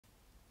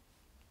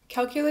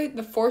calculate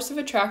the force of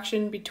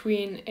attraction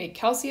between a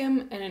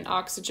calcium and an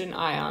oxygen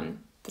ion,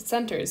 the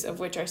centers of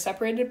which are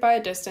separated by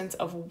a distance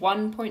of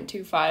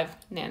 1.25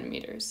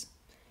 nanometers.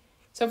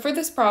 So for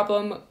this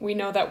problem, we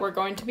know that we're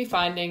going to be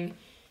finding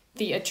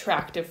the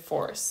attractive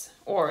force,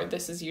 or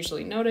this is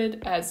usually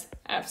noted as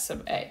F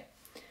sub A.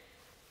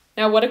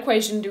 Now, what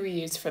equation do we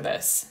use for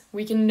this?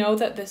 We can know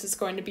that this is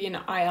going to be an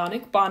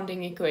ionic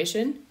bonding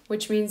equation,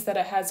 which means that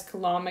it has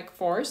Coulombic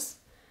force,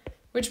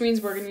 which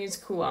means we're going to use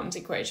Coulomb's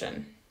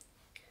equation.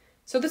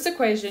 So this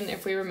equation,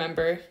 if we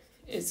remember,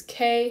 is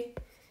K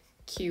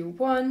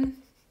Q1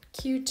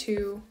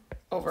 Q2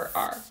 over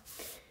R.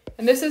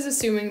 And this is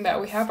assuming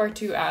that we have our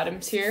two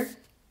atoms here.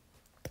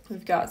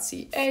 We've got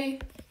Ca,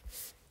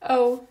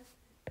 O,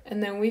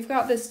 and then we've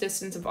got this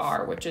distance of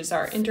R, which is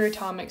our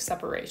interatomic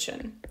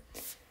separation.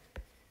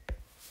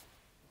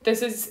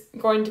 This is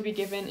going to be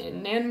given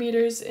in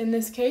nanometers in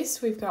this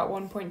case. We've got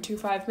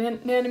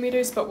 1.25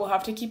 nanometers, but we'll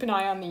have to keep an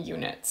eye on the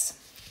units.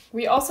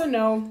 We also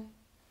know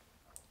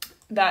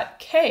that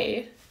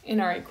K in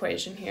our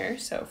equation here,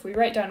 so if we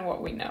write down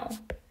what we know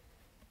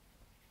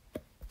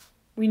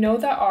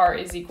that R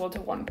is equal to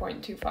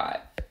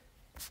 1.25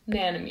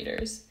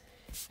 nanometers.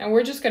 And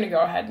we're just going to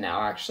go ahead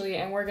now, actually,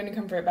 and we're going to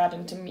convert that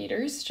into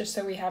meters, just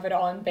so we have it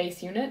all in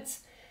base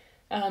units.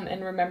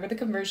 And remember, the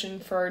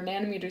conversion for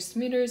nanometers to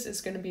meters is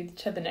going to be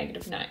to the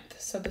 -9th.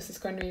 So this is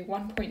going to be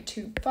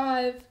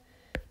 1.25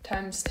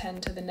 times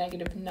 10 to the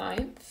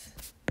 -9th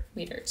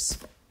meters.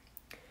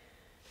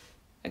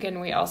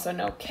 Again, we also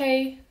know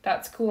K,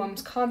 that's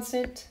Coulomb's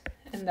constant,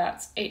 and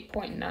that's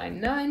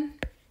 8.99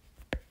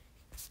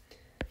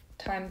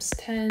 times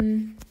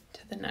 10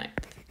 to the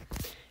 9th.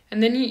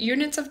 And then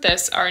units of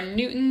this are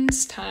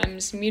newtons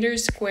times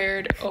meters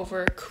squared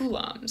over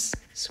coulombs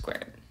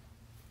squared.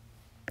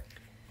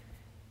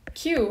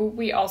 Q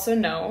we also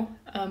know,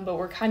 but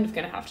we're kind of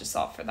going to have to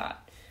solve for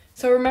that.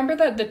 So remember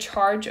that the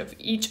charge of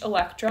each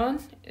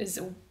electron is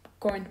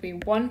going to be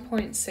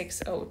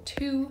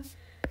 1.602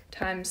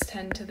 times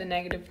 10 to the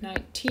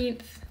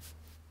 -19th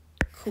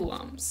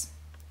coulombs.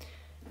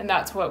 And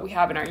that's what we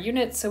have in our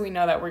units, so we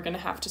know that we're going to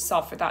have to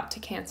solve for that to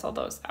cancel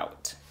those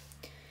out.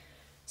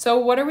 So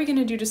what are we going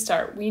to do to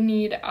start? We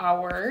need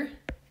our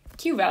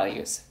Q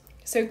values.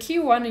 So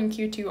Q1 and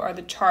Q2 are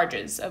the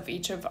charges of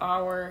each of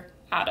our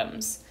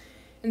atoms.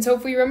 And so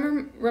if we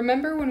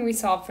remember when we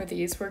solve for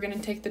these, we're going to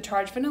take the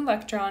charge of an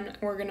electron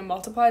and we're going to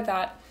multiply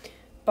that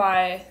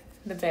by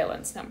the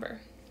valence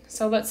number.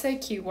 So let's say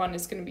Q1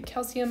 is going to be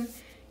calcium,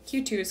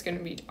 Q2 is going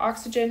to be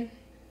oxygen.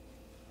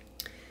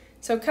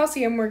 So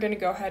calcium, we're going to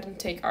go ahead and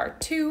take our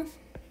 2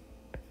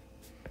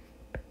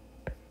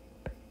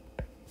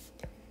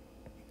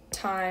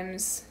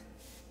 times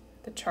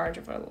the charge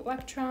of an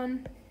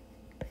electron,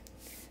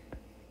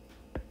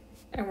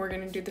 and we're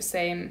going to do the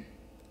same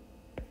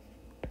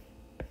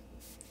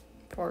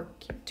for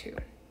Q2.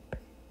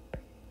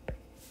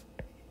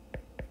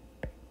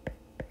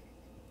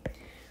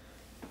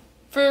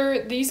 For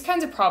these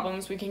kinds of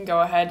problems, we can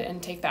go ahead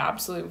and take the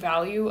absolute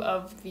value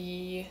of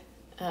the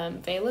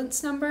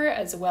valence number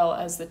as well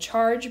as the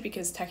charge,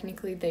 because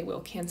technically they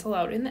will cancel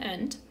out in the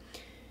end.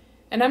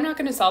 And I'm not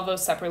going to solve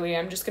those separately,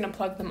 I'm just going to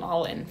plug them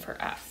all in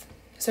for F.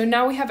 So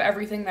now we have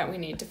everything that we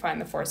need to find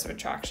the force of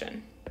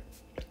attraction.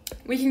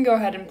 We can go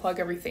ahead and plug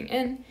everything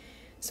in.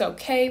 So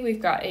K,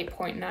 we've got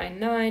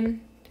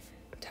 8.99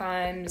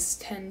 times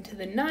 10 to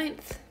the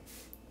 9th,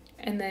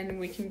 and then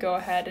we can go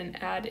ahead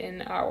and add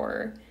in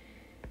our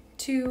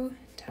 2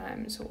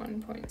 times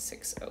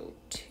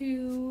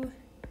 1.602,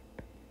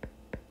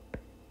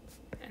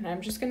 and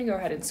I'm just going to go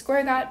ahead and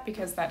square that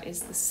because that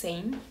is the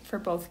same for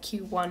both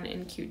Q1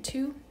 and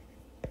Q2.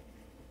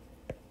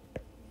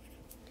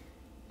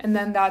 And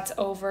then that's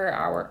over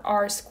our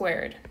R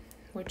squared,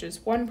 which is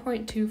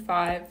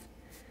 1.25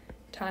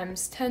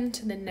 times 10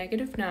 to the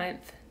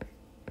 -9th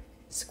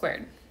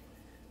squared.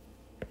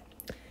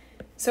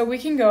 So we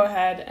can go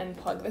ahead and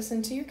plug this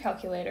into your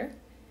calculator.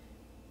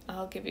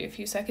 I'll give you a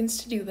few seconds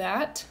to do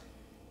that.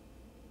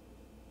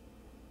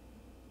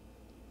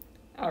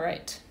 All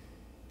right.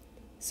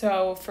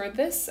 So for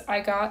this,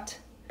 I got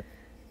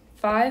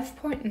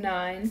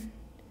 5.9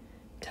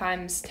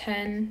 times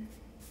 10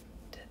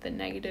 to the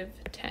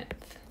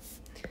 -10th.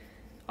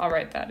 I'll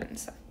write that in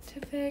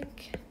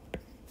scientific.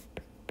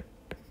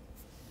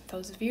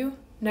 Those of you.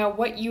 Now,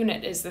 what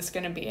unit is this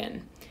going to be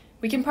in?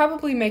 We can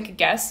probably make a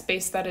guess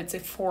based that it's a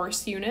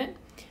force unit,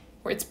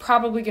 where it's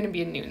probably going to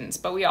be in newtons,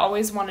 but we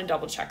always want to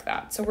double check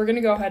that. So we're going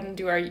to go ahead and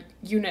do our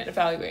unit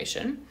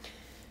evaluation.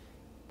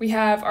 We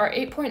have our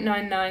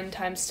 8.99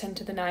 times 10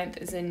 to the 9th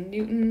is in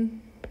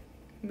Newton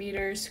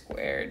meters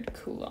squared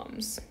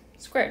coulombs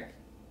squared.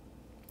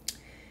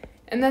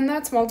 And then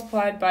that's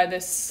multiplied by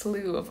this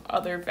slew of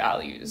other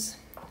values.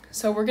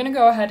 So we're going to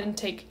go ahead and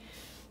take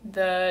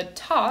the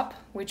top,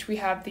 which we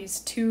have these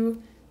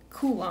 2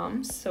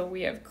 coulombs. So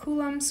we have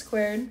Coulomb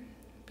squared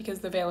because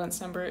the valence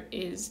number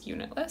is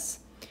unitless.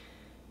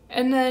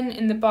 And then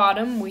in the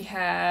bottom, we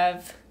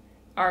have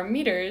our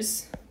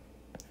meters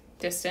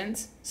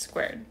distance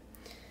squared.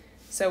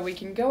 So we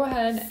can go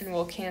ahead and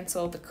we'll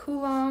cancel the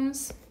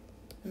coulombs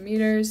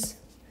meters.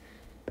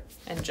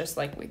 And just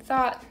like we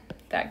thought,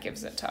 that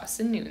gives it to us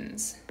in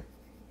newtons.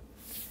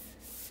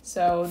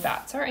 So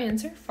that's our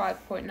answer,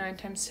 5.9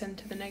 times 10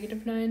 to the negative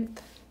 9th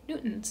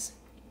newtons.